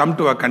Israelites had come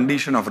to a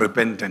condition of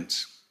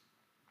repentance,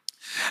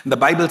 the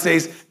Bible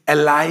says,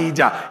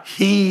 Elijah,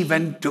 he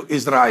went to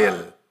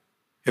Israel.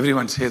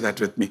 Everyone say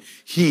that with me.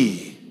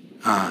 He.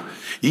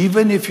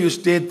 Even if you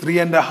stayed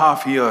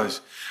 3.5 years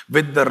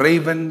with the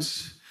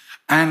ravens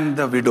and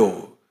the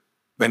widow,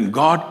 when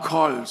God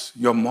calls,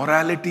 your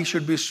morality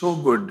should be so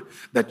good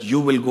that you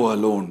will go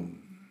alone.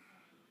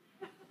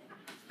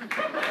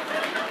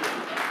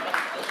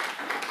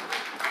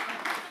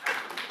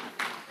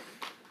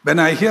 When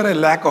I hear a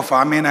lack of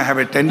amen, I have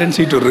a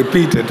tendency to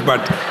repeat it.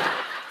 But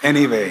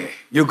anyway,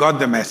 you got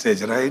the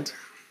message, right?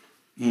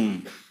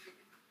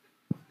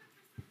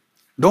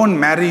 Don't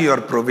marry your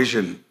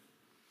provision.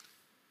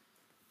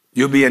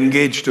 You be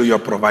engaged to your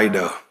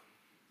provider.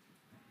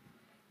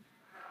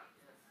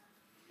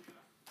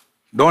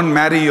 Don't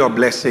marry your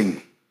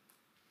blessing.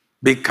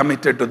 Be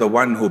committed to the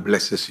one who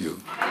blesses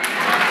you.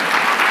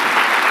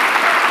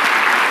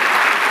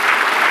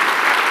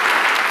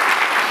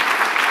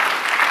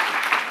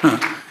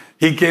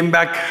 He came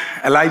back,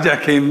 Elijah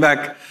came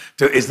back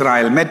to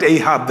Israel, met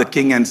Ahab the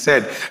king and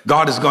said,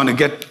 God is going to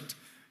get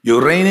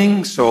you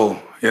raining, so,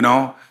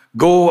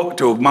 go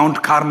to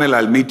Mount Carmel,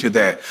 I'll meet you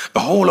there. The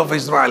whole of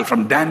Israel,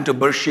 from Dan to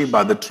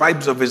Beersheba, the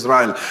tribes of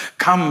Israel,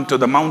 come to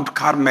the Mount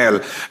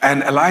Carmel.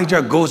 And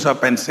Elijah goes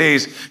up and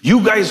says,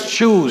 you guys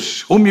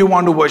choose whom you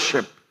want to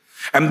worship.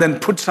 And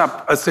then puts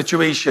up a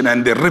situation,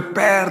 and they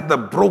repair the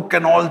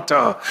broken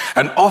altar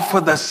and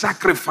offer the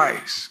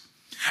sacrifice.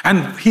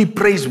 And he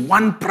prays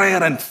one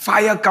prayer, and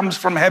fire comes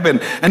from heaven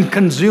and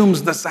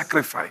consumes the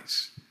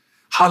sacrifice.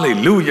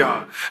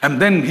 Hallelujah. And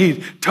then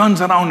he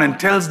turns around and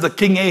tells the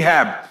king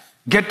Ahab,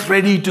 get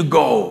ready to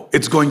go.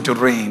 It's going to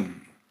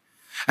rain.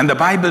 And the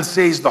Bible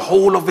says the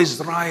whole of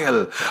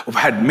Israel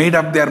had made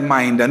up their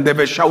mind, and they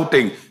were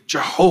shouting,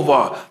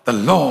 Jehovah, the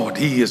Lord,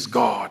 He is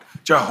God.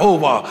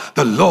 Jehovah,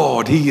 the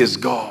Lord, He is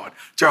God.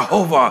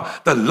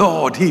 Jehovah, the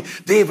Lord,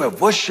 they were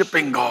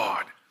worshiping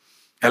God.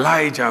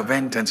 Elijah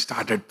went and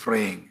started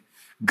praying.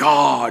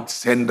 God,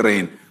 send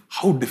rain.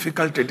 How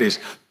difficult it is.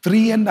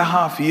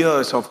 3.5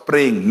 years of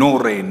praying, no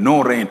rain,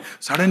 no rain.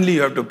 Suddenly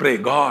you have to pray,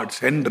 God,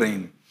 send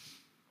rain.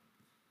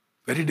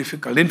 Very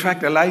difficult. In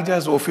fact,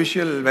 Elijah's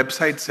official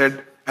website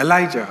said,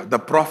 Elijah, the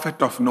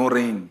prophet of no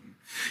rain.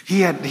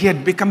 He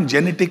had become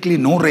genetically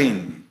no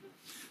rain.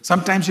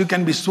 Sometimes you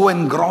can be so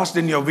engrossed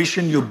in your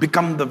vision, you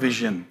become the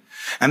vision.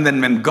 And then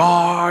when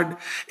God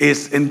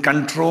is in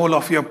control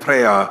of your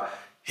prayer,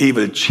 He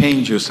will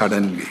change you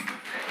suddenly.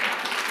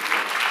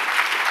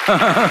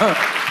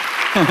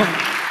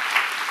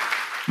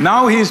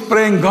 Now he's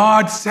praying,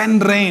 God,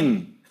 send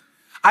rain.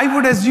 I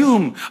would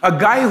assume a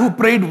guy who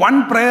prayed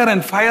one prayer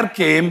and fire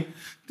came,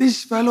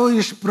 this fellow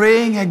is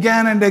praying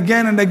again and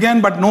again and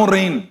again, but no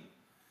rain.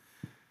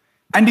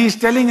 And he's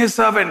telling his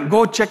servant,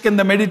 go check in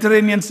the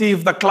Mediterranean Sea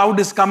if the cloud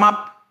has come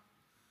up.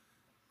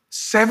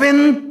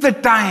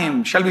 7th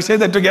time, shall we say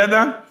that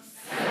together?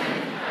 7th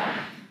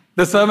time.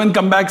 The servant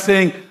come back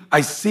saying,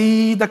 I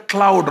see the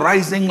cloud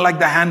rising like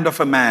the hand of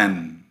a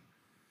man.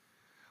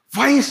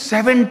 Why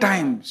 7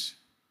 times?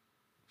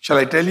 Shall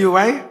I tell you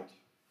why?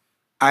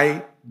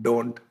 I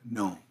don't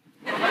know.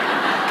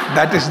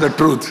 That is the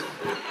truth.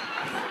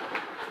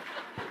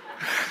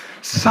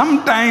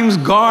 Sometimes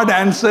God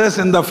answers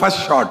in the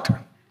first shot.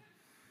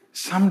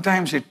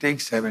 Sometimes it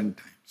takes 7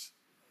 times.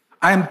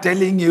 I am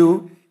telling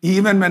you,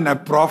 even when a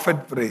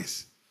prophet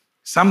prays,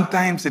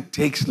 sometimes it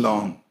takes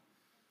long.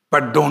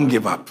 But don't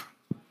give up.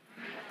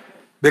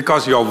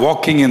 Because you're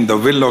walking in the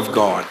will of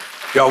God.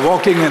 You're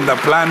walking in the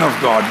plan of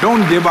God.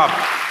 Don't give up.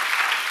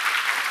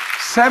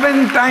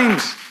 7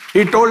 times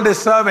he told his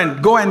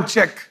servant, go and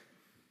check.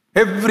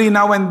 Every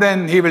now and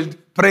then he will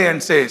pray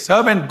and say,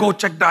 servant, go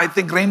check I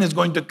think rain is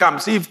going to come.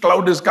 See if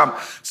cloud is come.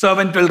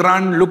 Servant will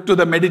run, look to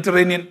the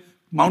Mediterranean.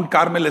 Mount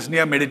Carmel is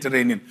near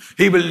Mediterranean.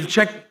 He will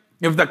check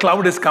if the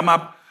cloud has come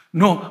up.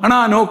 No,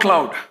 no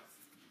cloud.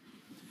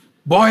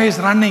 Boy is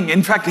running.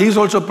 In fact, he's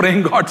also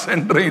praying, God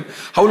send rain.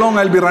 How long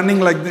I'll be running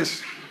like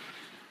this?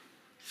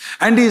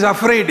 And he's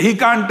afraid. He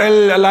can't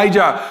tell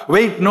Elijah,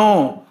 wait,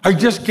 no. I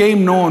just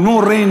came,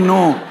 no rain,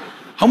 no.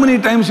 How many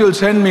times you'll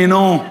send me?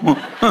 No.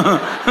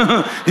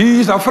 He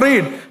is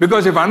afraid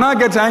because if Anna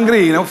gets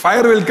angry,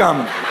 fire will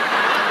come.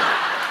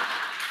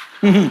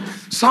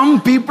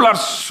 Some people are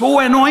so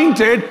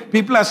anointed,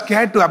 people are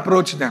scared to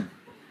approach them.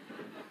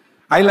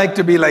 I like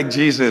to be like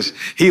Jesus.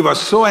 He was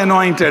so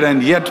anointed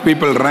and yet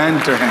people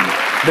ran to him.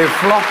 They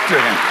flocked to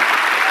him.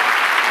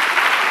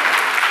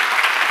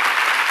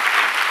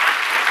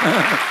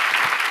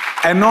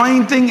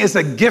 Anointing is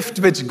a gift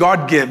which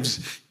God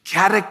gives.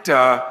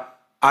 Character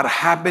are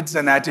habits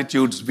and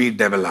attitudes we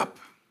develop.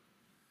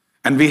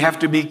 And we have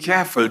to be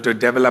careful to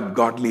develop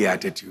godly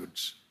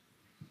attitudes.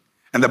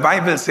 And the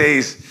Bible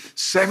says,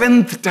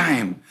 7th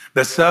time,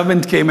 the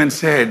servant came and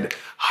said,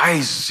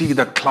 I see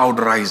the cloud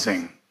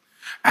rising.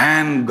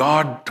 And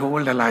God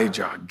told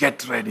Elijah,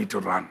 get ready to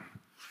run.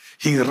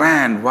 He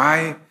ran.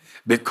 Why?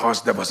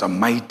 Because there was a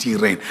mighty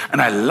rain.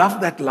 And I love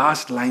that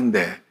last line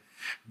there.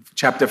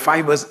 Chapter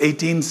 5 verse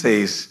 18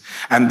 says,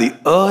 and the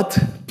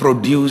earth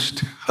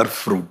produced her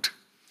fruit.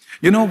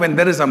 When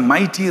there is a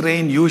mighty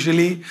rain,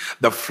 usually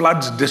the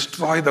floods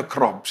destroy the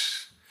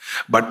crops.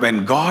 But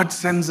when God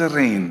sends a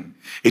rain,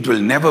 it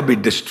will never be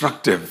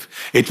destructive.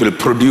 It will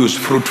produce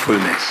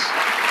fruitfulness.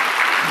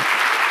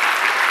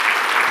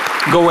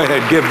 Go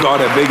ahead, give God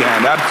a big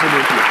hand.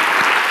 Absolutely.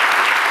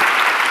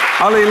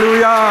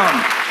 Hallelujah.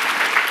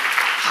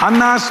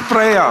 Hannah's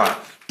prayer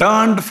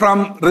turned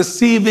from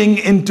receiving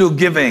into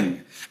giving.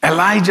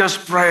 Elijah's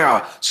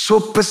prayer, so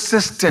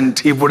persistent,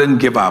 he wouldn't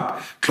give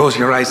up. Close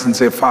your eyes and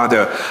say,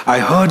 Father, I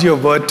heard your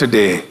word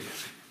today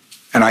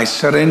and I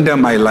surrender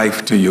my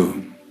life to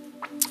you.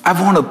 I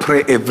want to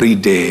pray every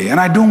day and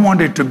I don't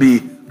want it to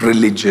be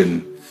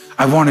religion.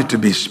 I want it to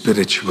be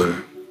spiritual.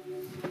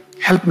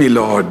 Help me,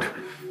 Lord,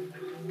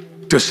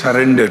 to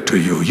surrender to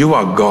you. You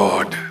are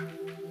God.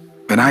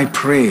 When I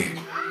pray,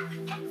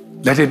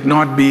 let it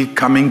not be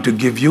coming to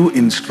give you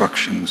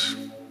instructions,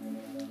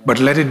 but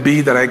let it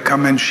be that I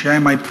come and share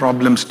my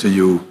problems to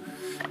you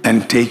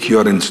and take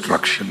your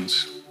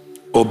instructions.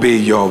 Obey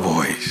your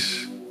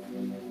voice.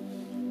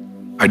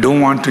 I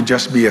don't want to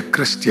just be a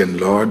Christian,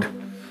 Lord.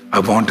 I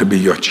want to be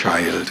your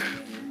child.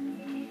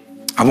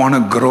 I want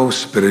to grow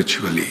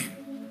spiritually.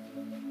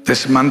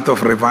 This month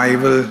of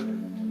revival,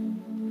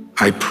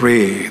 I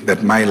pray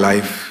that my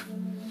life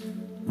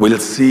will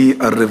see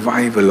a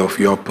revival of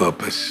your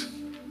purpose.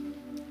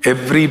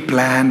 Every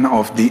plan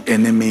of the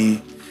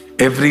enemy,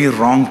 every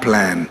wrong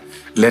plan,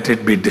 let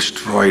it be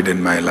destroyed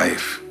in my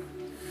life.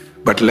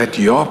 But let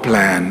your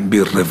plan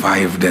be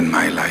revived in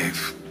my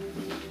life.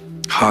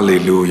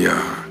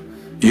 Hallelujah.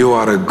 You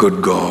are a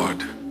good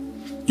God.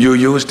 You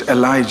used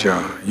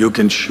Elijah. You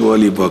can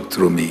surely work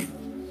through me.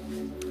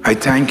 I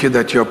thank you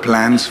that your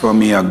plans for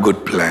me are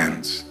good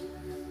plans.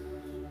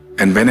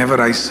 And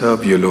whenever I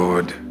serve you,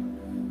 Lord,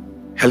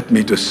 help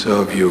me to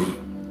serve you,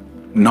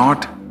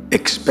 not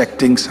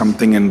expecting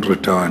something in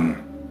return.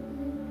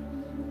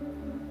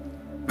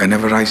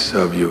 Whenever I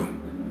serve you,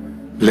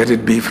 let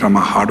it be from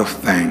a heart of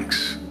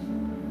thanks,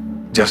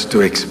 just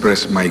to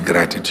express my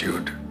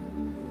gratitude.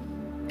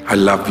 I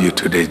love you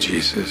today,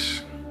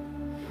 Jesus.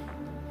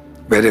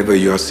 Wherever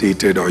you're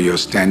seated or you're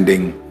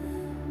standing,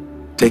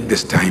 take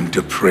this time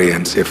to pray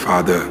and say,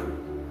 Father,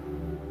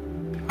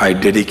 I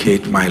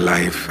dedicate my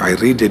life, I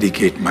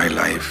rededicate my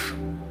life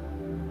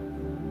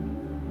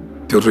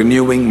to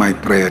renewing my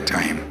prayer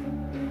time,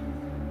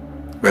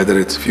 whether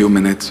it's few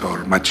minutes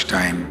or much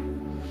time.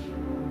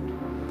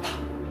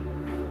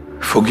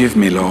 Forgive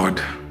me, Lord,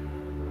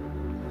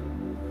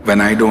 when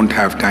I don't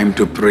have time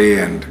to pray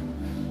and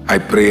I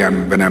pray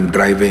when I'm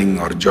driving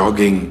or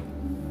jogging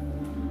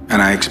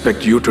and I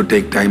expect you to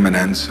take time and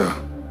answer.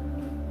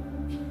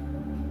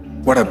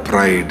 What a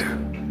pride,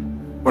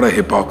 what a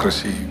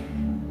hypocrisy.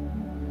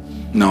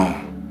 No,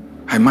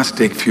 I must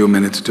take few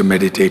minutes to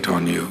meditate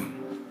on you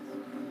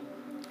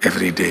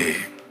every day.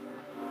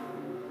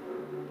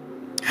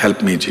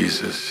 Help me,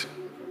 Jesus.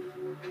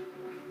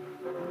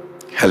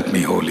 Help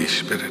me, Holy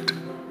Spirit.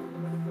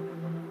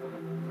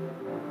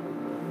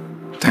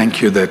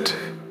 Thank you that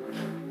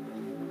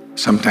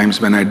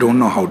sometimes when I don't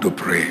know how to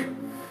pray,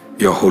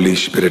 your Holy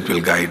Spirit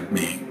will guide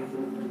me.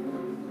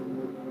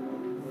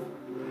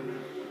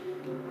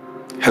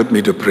 Help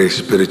me to pray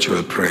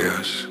spiritual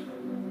prayers.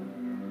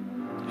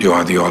 You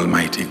are the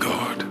Almighty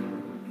God.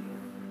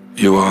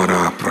 You are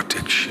our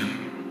protection.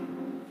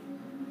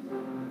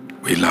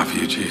 We love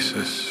you,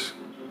 Jesus.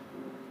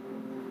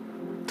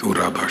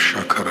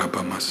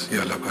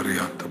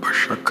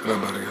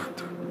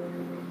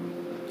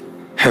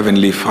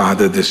 Heavenly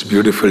Father, this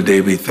beautiful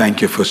day, we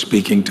thank you for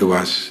speaking to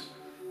us.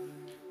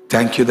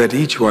 Thank you that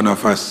each one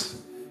of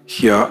us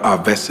here are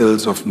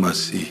vessels of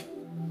mercy.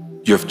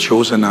 You have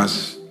chosen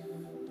us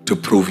to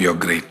prove your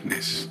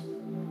greatness.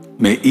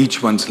 May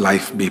each one's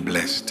life be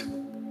blessed.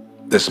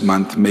 This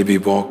month, may we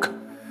walk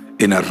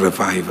in a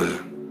revival,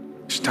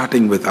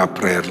 starting with our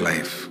prayer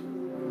life,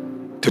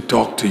 to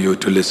talk to you,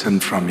 to listen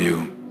from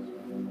you,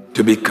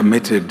 to be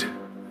committed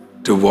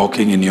to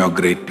walking in your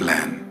great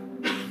plan.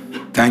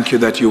 Thank you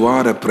that you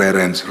are a prayer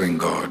answering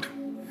God.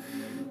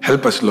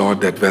 Help us,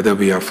 Lord, that whether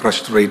we are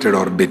frustrated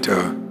or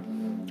bitter,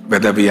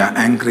 whether we are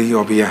angry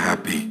or we are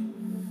happy,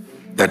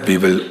 that we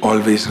will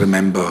always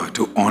remember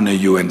to honor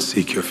you and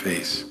seek your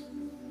face.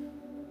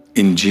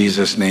 In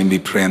Jesus' name we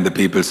pray, and the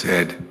people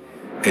said,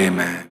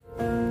 Amen.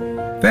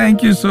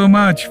 Thank you so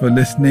much for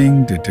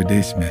listening to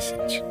today's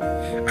message.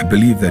 I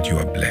believe that you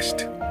are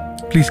blessed.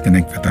 Please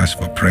connect with us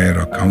for prayer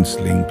or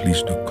counseling.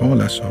 Please do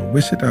call us or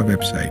visit our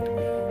website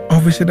or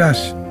visit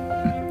us.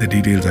 The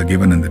details are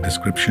given in the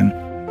description.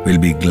 We'll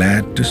be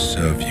glad to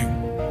serve you.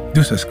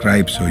 Do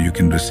subscribe so you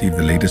can receive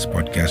the latest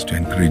podcast to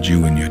encourage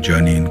you in your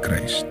journey in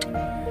Christ.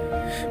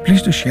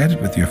 Please do share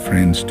it with your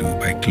friends too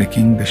by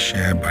clicking the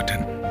share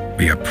button.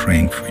 We are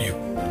praying for you.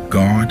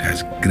 God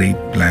has great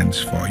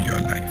plans for your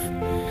life.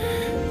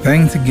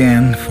 Thanks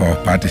again for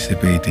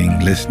participating,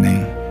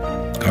 listening.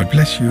 God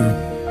bless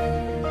you.